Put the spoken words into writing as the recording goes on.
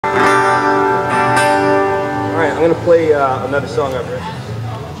I'm going to play another song I've written.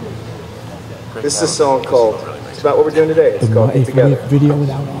 This is a song called, it's about what we're doing today. It's called Get Together. Video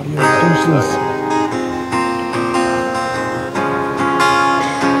without audio. Useless.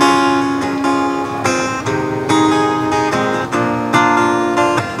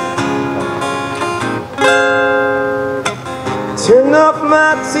 Turned off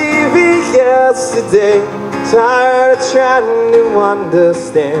my TV yesterday, tired of trying to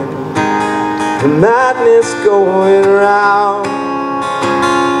understand the madness going around.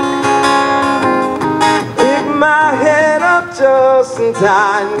 Pick my head up just in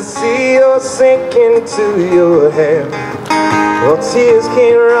time to see you sink into your hair, while tears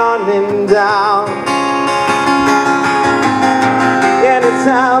came running down.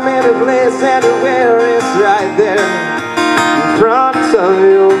 Anytime, any place, anywhere, it's right there in front of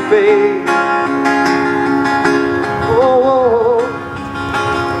your face. Oh,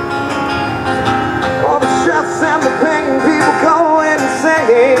 all the stress and the pain, people go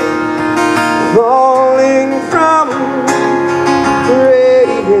insane, falling from grace.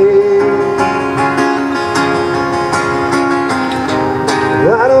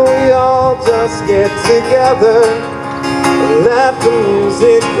 Why don't we all just get together and let the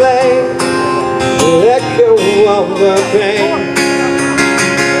music play, let go of the pain?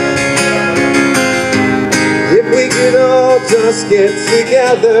 If we could all just get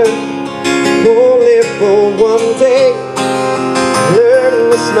together, only for one day,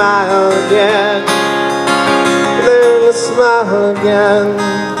 learn to smile again, learn to smile again.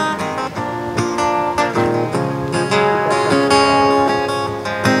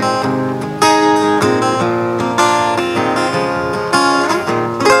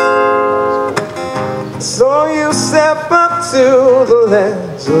 So you step up to the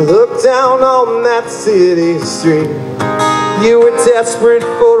ledge, look down on that city street. You were desperate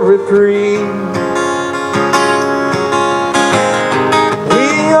for reprieve.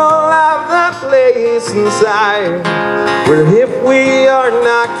 We all have that place inside where if we are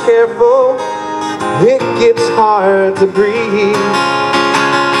not careful, it gets hard to breathe.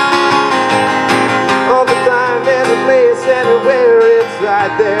 All the time, any place, anywhere, it's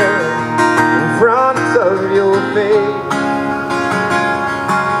right there in front of your face.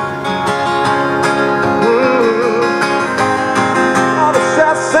 All the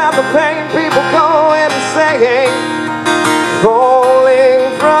stress and the pain, people go insane, falling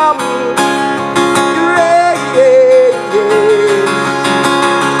from grace.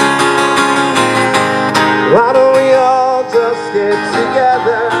 Why don't we all just get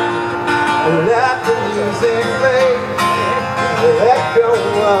together and let the music play, let go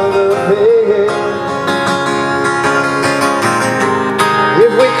of the pain?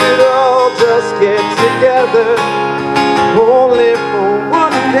 If we could all just get together, only for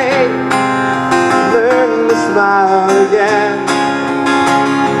one day, learn to smile again.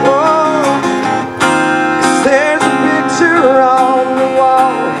 Oh, 'cause there's a picture on the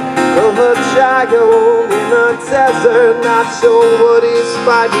wall of a child in a desert, not sure what he's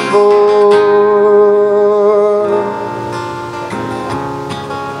fighting for.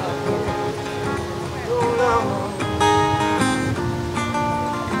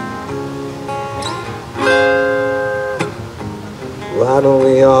 Why don't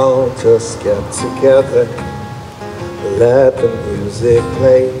we all just get together, let the music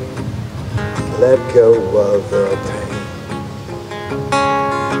play, let go of the pain?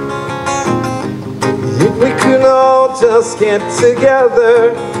 If we could all just get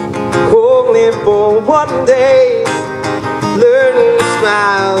together, only for one day, learn to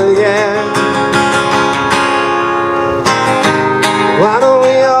smile again. Why don't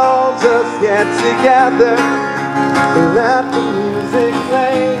we all just get together, let the music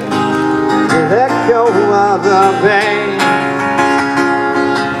play, let go of the pain?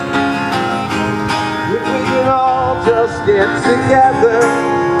 If we could all just get together,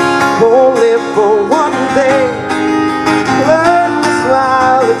 only for one day, learn to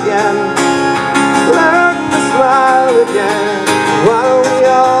smile again, learn to smile again. Why don't we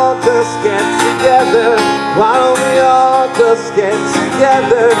all just get together? Why don't we all just get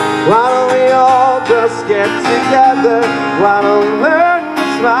together? Why don't we all just get together? Why don't we learn to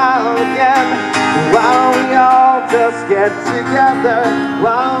smile again? Why don't we all just get together?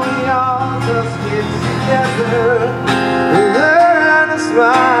 Why don't we all just get together? Learn to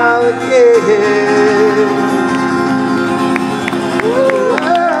smile again.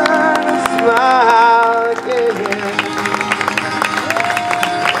 Learn to smile again.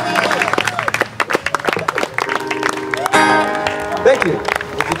 Thank you.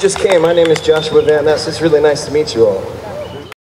 If you just came, my name is Joshua Van Ness. It's really nice to meet you all.